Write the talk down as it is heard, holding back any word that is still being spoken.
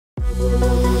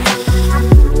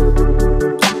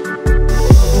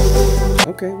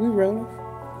Okay, we rolling.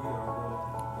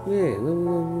 Yeah, what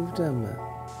we talking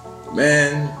about?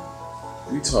 Man,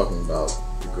 we talking about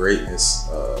the greatness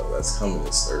that's coming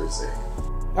this Thursday.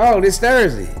 Oh, this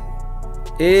Thursday.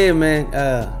 Yeah, man.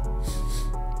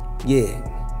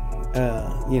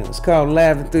 It's called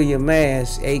Laughing Through Your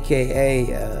Mask, aka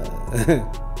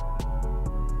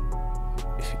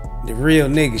the real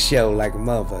nigga show, like a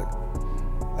motherfucker.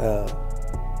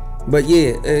 But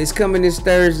yeah, it's coming this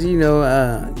Thursday.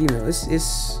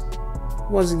 It's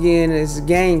once again, it's a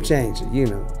game changer.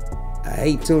 I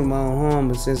hate tuning my own horn,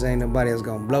 but since ain't nobody else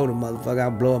gonna blow the motherfucker, I'll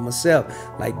blow it myself.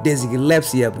 Like Dizzy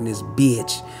Gillespie up in this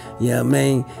bitch. You know what I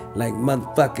mean? Like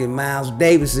motherfucking Miles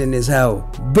Davis in this hoe.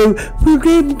 Didn't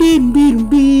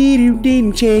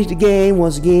change the game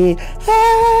once again.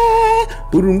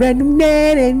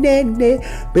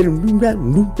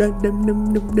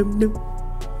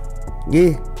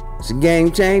 Yeah, it's a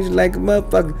game changer like a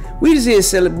motherfucker. We just here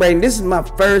celebrating. This is my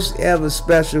first ever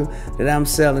special that I'm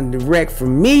selling direct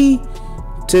from me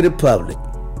to the public.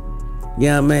 You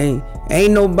know what I mean?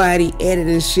 Ain't nobody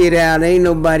editing shit out. Ain't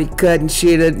nobody cutting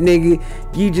shit up, nigga.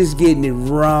 You just getting it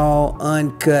raw,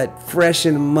 uncut, fresh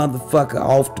in the motherfucker,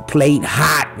 off the plate,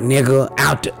 hot, nigga,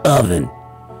 out the oven. You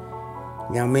know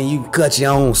what I mean? You can cut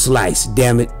your own slice,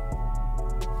 damn it.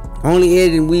 Only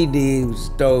editing we did was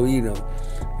throw,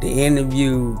 the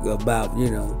interview about,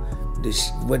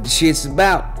 what the shit's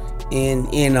about and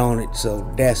in on it. So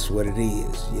that's what it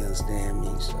is. You understand me?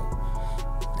 So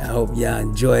I hope y'all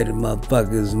enjoy the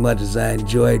motherfucker as much as I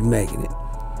enjoyed making it.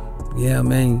 You know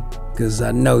what I mean? Cause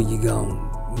I know you gon'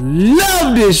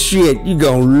 love this shit. You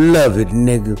gon' love it,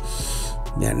 nigga.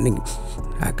 Yeah, nigga,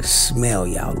 I can smell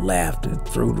y'all laughter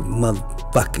through the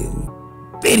motherfucking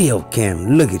video camera.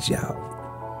 Look at y'all.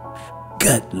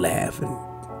 Gut laughing.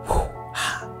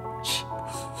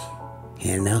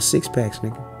 And now 6-packs,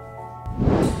 nigga.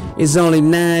 It's only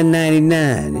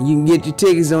 $9.99. You can get your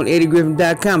tickets on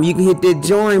EddieGriffin.com. You can hit that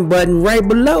join button right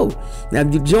below. Now,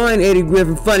 if you join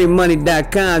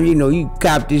EddieGriffinFunnyMoney.com, you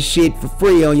cop this shit for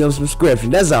free on your subscription.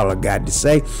 That's all I got to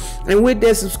say. And with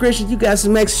that subscription, you got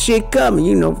some extra shit coming.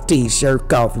 T-shirt,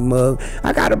 coffee mug.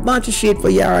 I got a bunch of shit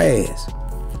for y'all ass.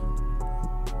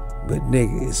 But,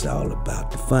 nigga, it's all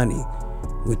about the funny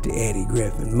with the Eddie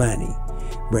Griffin money.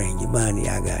 Bring your money,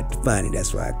 I got the funny.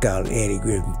 That's why I call it Eddie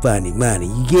Griffin Funny Money.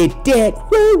 You get that?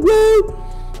 Woo woo!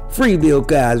 Free Bill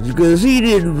Cosby, because he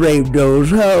didn't rape those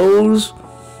hoes.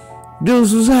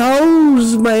 Those was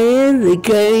hoes, man. They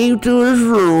came to his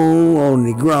room on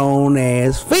their grown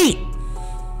ass feet.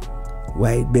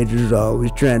 White bitches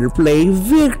always trying to play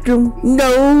victim.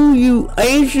 No, you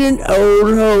ancient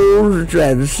old hoes are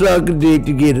trying to suck a dick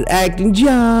to get an acting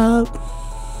job.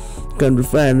 Come to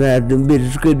find out them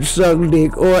bitches couldn't suck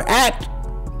dick or act.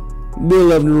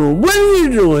 Bill up in the room. What are you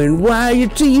doing? Why are your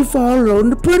teeth all on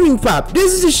the pudding pop?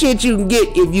 This is the shit you can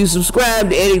get if you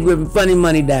subscribe to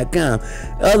EddieGriffinFunnyMoney.com.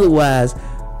 Otherwise,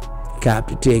 cop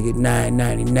the ticket,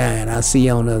 $9.99. I'll see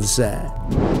you on the other side.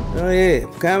 Oh yeah,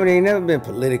 comedy ain't never been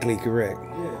politically correct.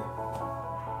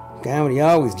 Yeah. Comedy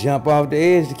always jump off the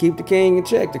edge to keep the king in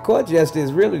check. The court jester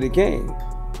is really the king.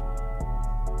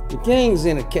 The king's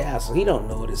in a castle. He don't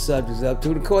know what his subject's up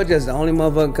to. The court jester, the only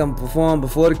motherfucker come perform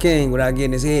before the king without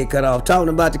getting his head cut off, talking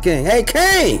about the king. Hey,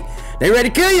 king, they ready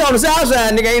to kill you on the south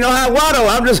side, nigga. Ain't no hot water.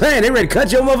 I'm just saying, they ready to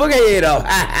cut your motherfucking head off.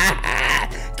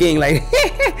 King like,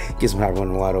 get some hot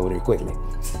running water over there quickly.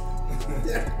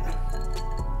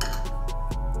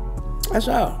 That's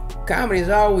all. Comedy's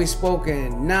always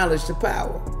spoken knowledge to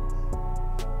power.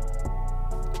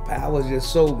 Power's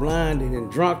just so blinded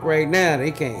and drunk right now,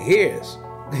 they can't hear us.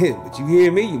 But you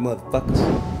hear me, you motherfuckers.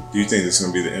 Do you think this is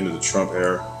going to be the end of the Trump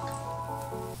era?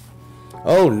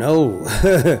 Oh, no.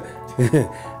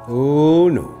 Oh,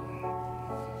 no.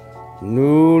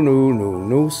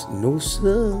 No,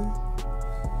 sir.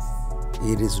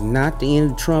 It is not the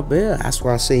end of the Trump era. That's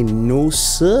why I say no,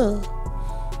 sir.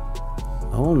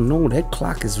 Oh, no, that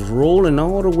clock is rolling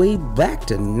all the way back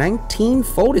to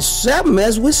 1947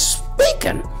 as we're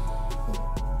speaking.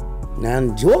 Now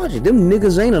in Georgia, them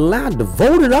niggas ain't allowed to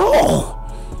vote at all.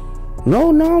 No.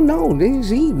 When them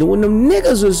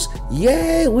niggas was,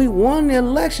 yeah, we won the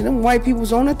election. Them white people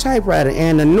was on a typewriter.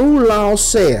 And the new law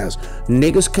says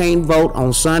niggas can't vote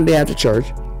on Sunday after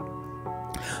church.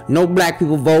 No black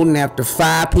people voting after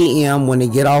 5 p.m. when they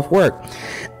get off work.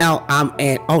 Now,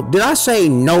 did I say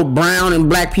no brown and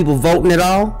black people voting at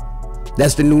all?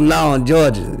 That's the new law in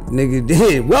Georgia.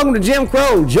 Nigga, welcome to Jim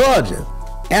Crow, Georgia.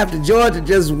 After Georgia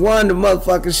just won the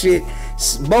motherfucking shit,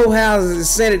 both houses of the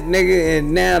Senate, nigga,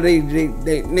 and now they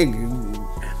nigga.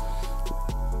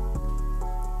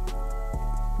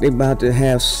 They about to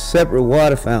have separate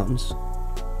water fountains,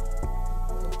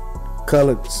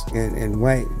 colored and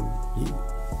white.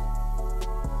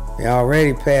 They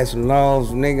already passing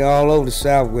laws, nigga, all over the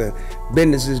South where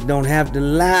businesses don't have to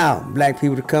allow black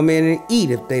people to come in and eat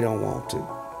if they don't want to.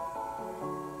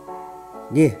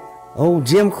 Yeah, old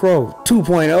Jim Crow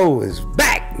 2.0 is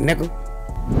back, nigga.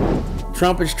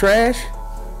 Trump is trash?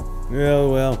 Yeah,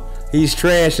 well, he's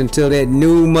trash until that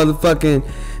new motherfucking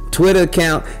Twitter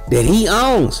account that he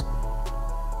owns.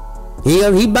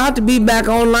 He about to be back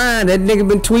online. That nigga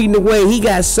been tweeting away. He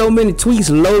got so many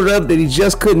tweets loaded up that he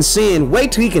just couldn't send.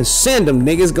 Wait till he can send them,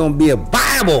 nigga. It's gonna be a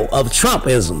Bible of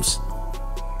Trumpisms.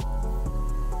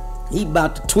 He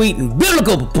about to tweet in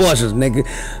biblical proportions, nigga.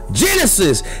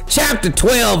 Genesis chapter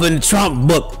 12 in the Trump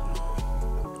book.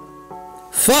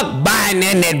 Fuck Biden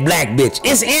and that black bitch.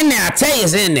 It's in there. I tell you,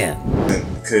 it's in there.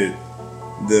 Could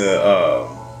the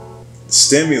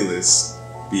stimulus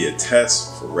be a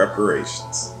test for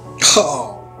reparations?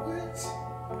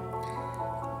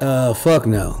 Oh, fuck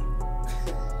no.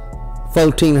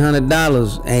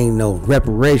 $1,400 ain't no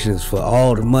reparations for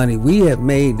all the money we have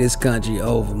made this country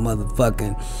over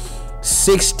motherfucking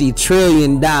 $60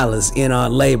 trillion in our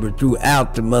labor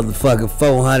throughout the motherfucking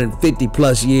 450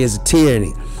 plus years of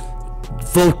tyranny.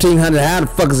 1,400, how the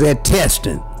fuck is that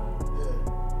testing?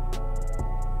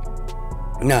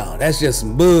 No, that's just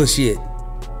some bullshit.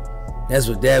 That's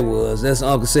what that was. That's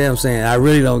Uncle Sam saying, I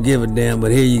really don't give a damn,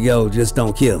 but here you go, just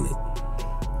don't kill me.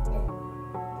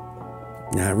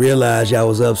 Now I realize y'all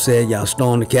was upset, y'all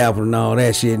stormed the Capitol and all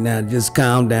that shit. Now just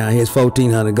calm down. Here's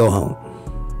 1,400, go home.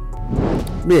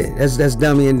 Yeah, that's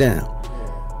dummying down.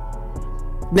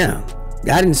 Now,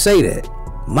 I didn't say that.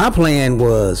 My plan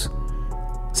was,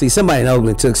 see, somebody in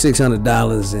Oakland took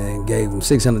 $600 and gave him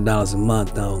 $600 a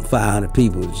month on 500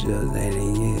 people.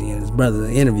 And his brother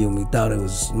interviewed me, thought it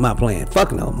was my plan.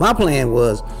 Fuck no. My plan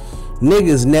was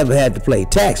niggas never had to pay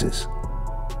taxes.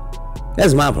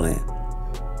 That's my plan.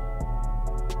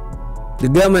 The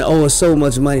government owes us so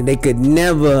much money, they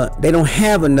don't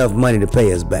have enough money to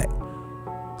pay us back.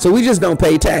 So we just don't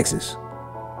pay taxes.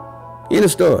 End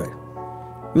of story.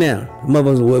 Now,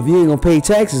 motherfuckers, well, if you ain't gonna pay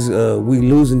taxes, we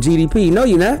losing GDP. No,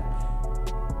 you're not.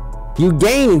 You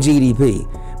gaining GDP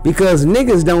because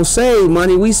niggas don't save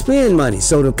money, we spend money.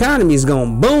 So the economy is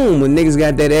gonna boom when niggas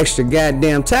got that extra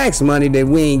goddamn tax money that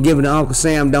we ain't giving to Uncle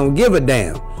Sam. Don't give a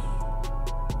damn.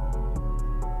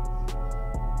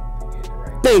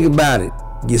 Think about it,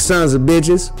 you sons of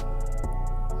bitches.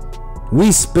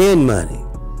 We spend money.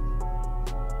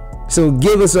 So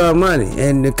give us our money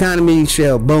and the economy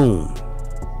shall boom.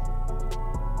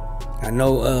 I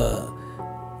know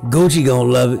Gucci gonna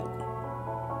love it.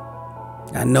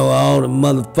 I know all the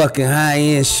motherfucking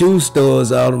high-end shoe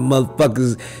stores, all the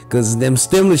motherfuckers, cause them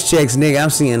stimulus checks, nigga, I'm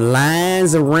seeing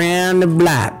lines around the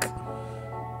block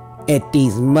at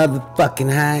these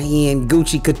motherfucking high-end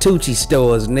Gucci Catucci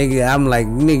stores, nigga. I'm like,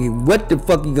 nigga, what the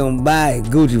fuck you gonna buy at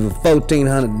Gucci for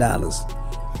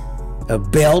 $1,400? A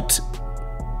belt?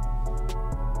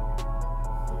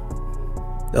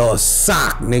 Or a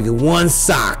sock, nigga, one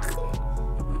sock.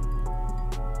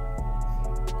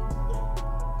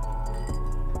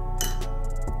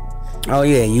 Oh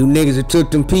yeah, you niggas that took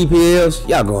them PPLs,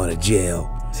 y'all going to jail.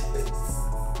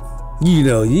 You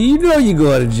know you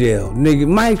going to jail. Nigga,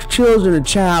 my children are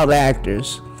child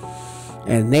actors.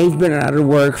 And they've been out of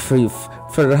work for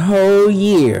the whole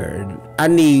year. I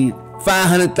need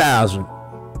 $500,000.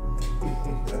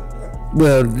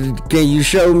 Well, can you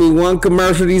show me one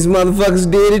commercial these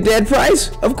motherfuckers did at that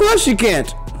price? Of course you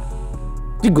can't.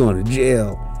 You're going to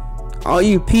jail. All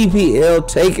you PPL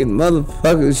taking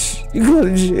motherfuckers, you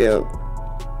going to jail.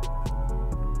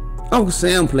 Uncle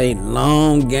Sam played a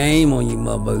long game on you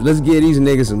motherfuckers. Let's give these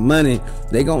niggas some money.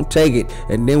 They gonna take it,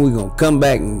 and then we gonna come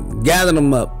back and gather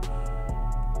them up.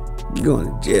 You going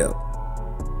to jail.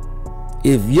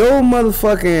 If your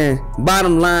motherfucking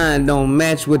bottom line don't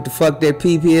match what the fuck that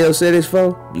PPL said it's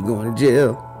for, you going to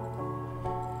jail.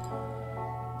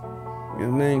 You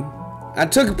know what I mean? I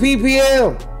took a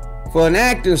PPL for an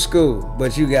acting school,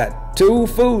 but you got 2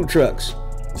 food trucks.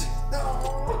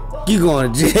 You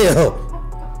going to jail.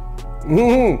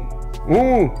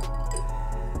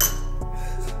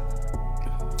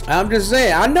 I'm just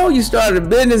saying, I know you started a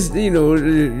business, you know,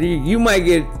 you might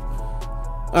get,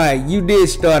 alright, you did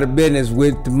start a business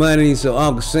with the money, so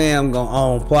Uncle Sam gonna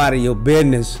own part of your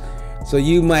business. So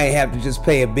you might have to just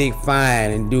pay a big fine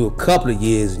and do a couple of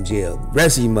years in jail. The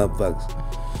rest of you motherfuckers,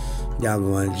 y'all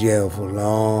going to jail for a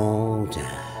long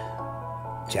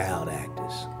time. Child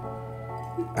actors.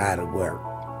 Out of work.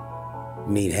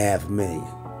 Need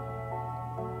 $500,000.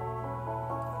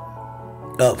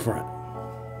 Up front.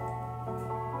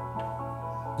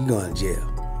 you going to jail.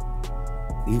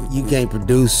 You can't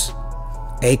produce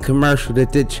a commercial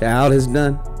that the child has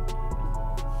done.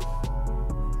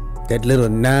 That little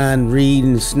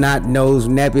non-reading, snot-nosed,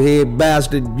 nappy-head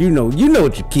bastard, you know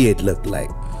what your kid looked like.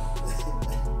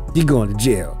 You going to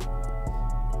jail.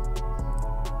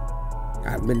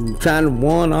 I've been trying to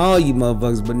warn all you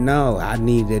motherfuckers, but no, I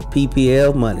need that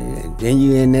PPL money. And then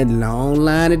you in that long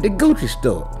line at the Gucci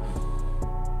store.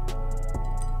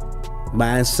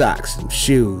 Buying socks and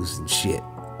shoes and shit.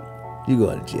 You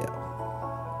go to jail.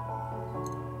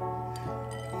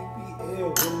 PPL,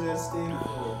 what does that stand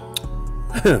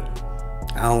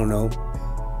for? I don't know.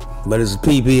 But it's a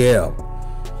PPL.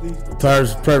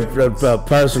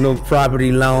 Personal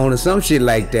property loan or some shit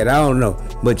like that. I don't know.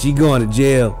 But you going to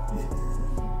jail.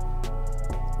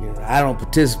 You know, I don't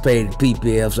participate in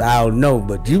PPL, so I don't know.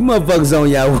 But you motherfuckers on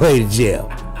your way to jail.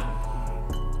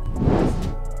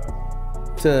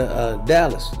 To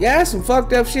Dallas. Yeah, that's some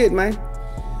fucked up shit, man.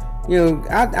 You know,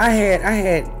 I had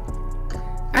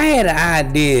an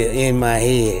idea in my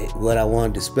head what I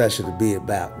wanted the special to be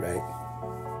about, right?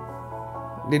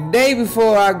 The day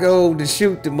before I go to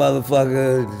shoot the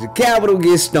motherfucker, the Capitol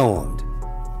gets stormed.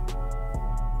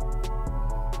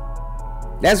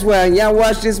 That's why y'all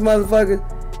watch this motherfucker.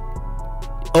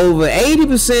 Over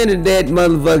 80% of that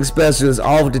motherfucking special is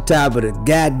off the top of the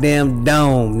goddamn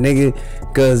dome, nigga,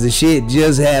 cause the shit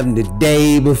just happened the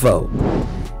day before.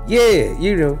 Yeah,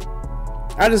 you know.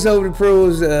 I just hope it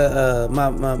proves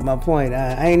my point.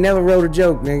 I ain't never wrote a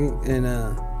joke, nigga, and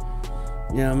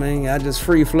you know what I mean? I just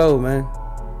free flow, man.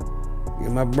 You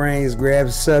know, my brain just grabs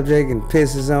a subject and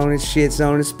pisses on it, shits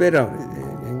on it, spit on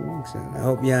it. So I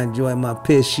hope y'all enjoy my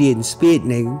piss, shit, and spit,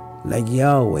 nigga, like you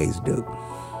always do.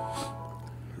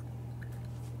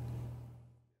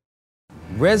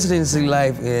 Residency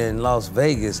life in Las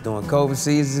Vegas during COVID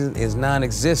season is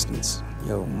non-existent. You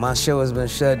know, my show has been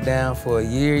shut down for a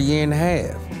year and a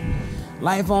half.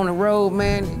 Life on the road,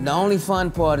 man, the only fun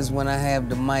part is when I have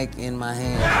the mic in my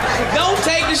hand. Don't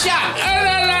take the shot.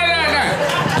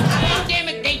 Damn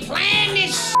it, they playing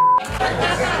this.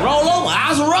 Roll over, I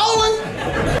was rolling.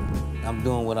 I'm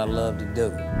doing what I love to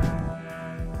do.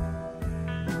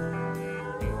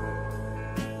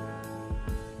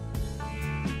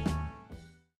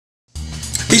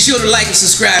 Be sure to like and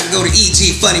subscribe and go to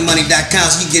egfunnymoney.com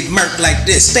so you can get murked like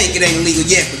this. Think it ain't legal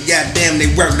yet, but goddamn they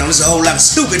working on this. A whole lot of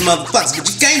stupid motherfuckers, but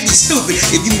you can't be stupid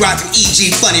if you rockin'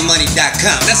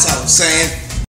 egfunnymoney.com. That's all I'm saying.